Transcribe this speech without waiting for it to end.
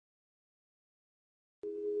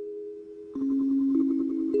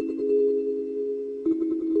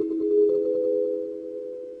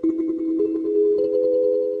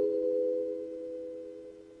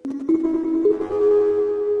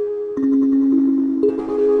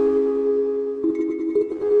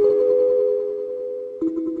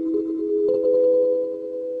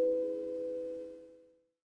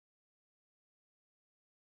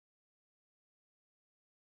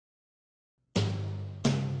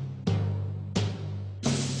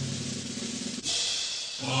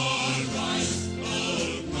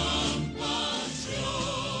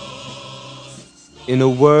In a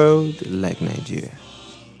world like Nigeria,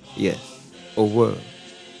 yes, a world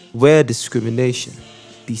where discrimination,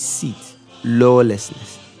 deceit,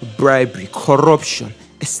 lawlessness, bribery, corruption,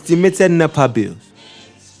 estimated NEPA bills,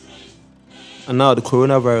 and now the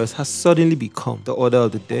coronavirus has suddenly become the order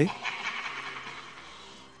of the day,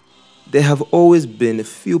 there have always been a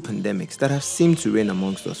few pandemics that have seemed to reign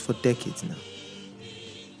amongst us for decades now.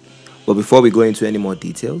 But before we go into any more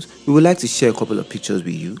details, we would like to share a couple of pictures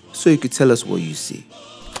with you so you could tell us what you see.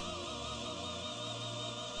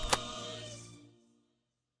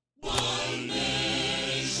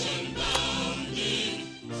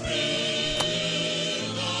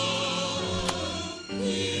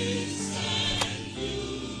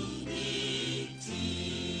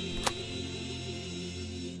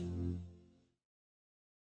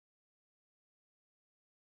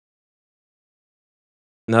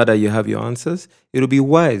 Now that you have your answers, it will be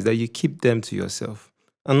wise that you keep them to yourself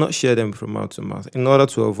and not share them from mouth to mouth in order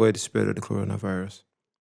to avoid the spread of the coronavirus.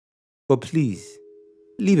 But please,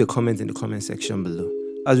 leave a comment in the comment section below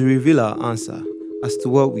as we reveal our answer as to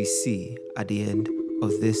what we see at the end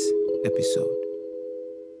of this episode.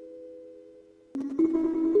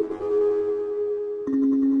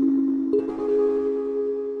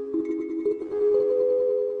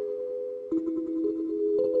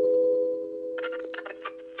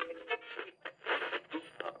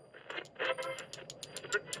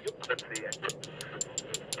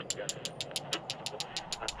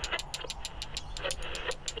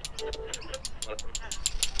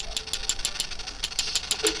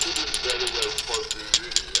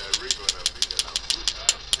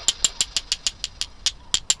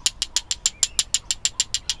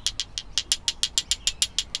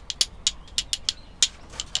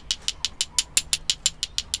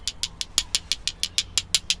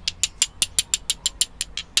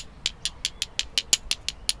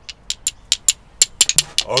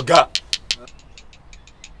 Oga.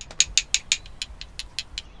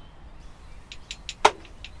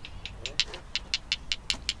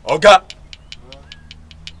 Oga.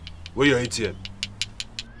 Where your ATM?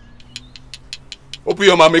 Open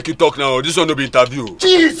your mouth, make you talk now. This one no be interview.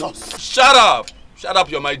 Jesus! Shut up! Shut up,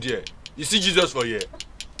 your my dear. You see Jesus for here.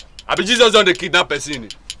 I be Jesus on the kidnap person.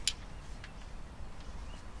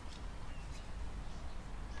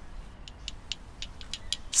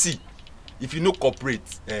 See, if you no cooperate,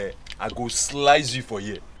 I go slice you for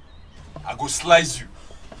here. I go slice you.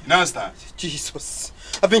 You understand? Jesus,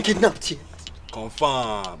 I've been kidnapped here.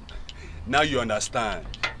 Confirm. Now you understand.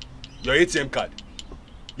 Your ATM card.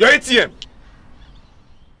 Your ATM!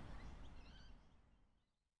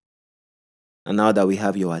 And now that we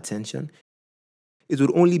have your attention, it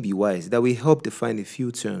would only be wise that we help define a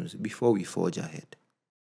few terms before we forge ahead.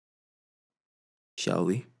 Shall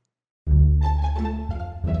we?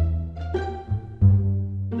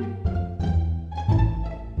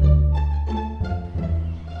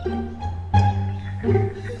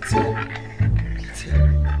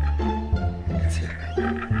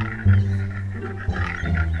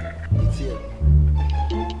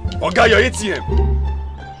 Oga, your ATM!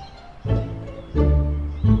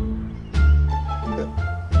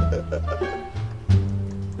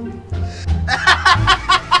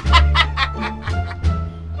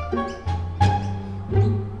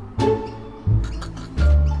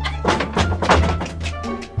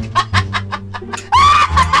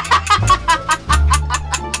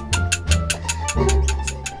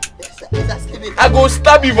 I go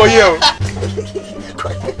stab you for you.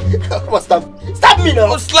 Stab me now. I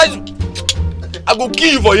go slice you. I go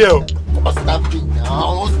kill you for you. Stab me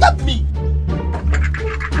now. Stab me.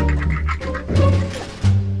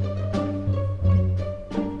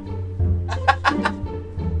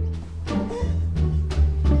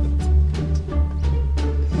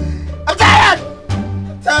 I'm tired.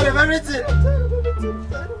 I'm tired of everything.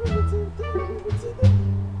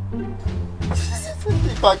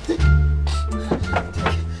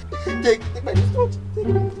 Take my wristwatch.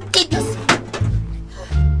 Take this.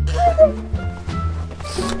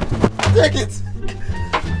 Take it.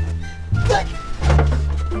 Take it.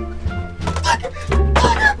 Take it.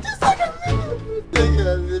 Just take it. Take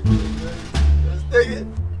it. Just take it.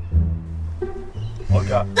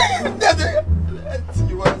 Oga. Take it. Just take it. Let's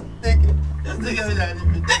see what. Take it. Just take it.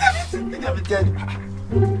 Take everything.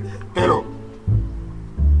 Pero.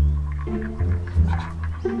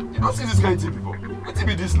 You don't see this kind of thing before. What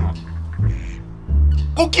be this now?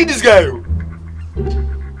 Go kill this guy.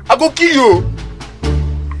 I go kill you.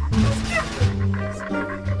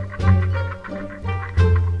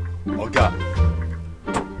 Oga.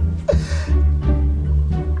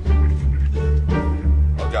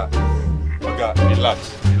 Oga. Oga, relax.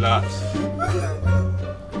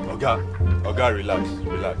 Oga, relax,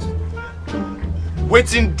 relax.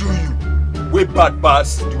 Waiting do you? Way bad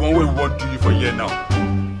pass, the one we want do you for here now.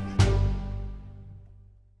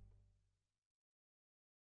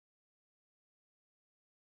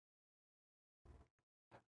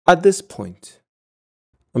 At this point,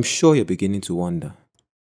 I'm sure you're beginning to wonder,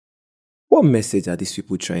 what message are these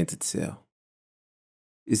people trying to sell?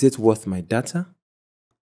 Is it worth my data?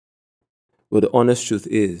 Well, the honest truth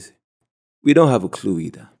is, we don't have a clue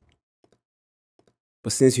either.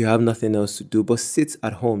 But since you have nothing else to do but sit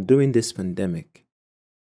at home during this pandemic,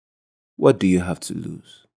 what do you have to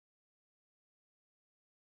lose?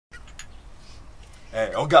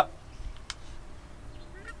 Hey, Oga.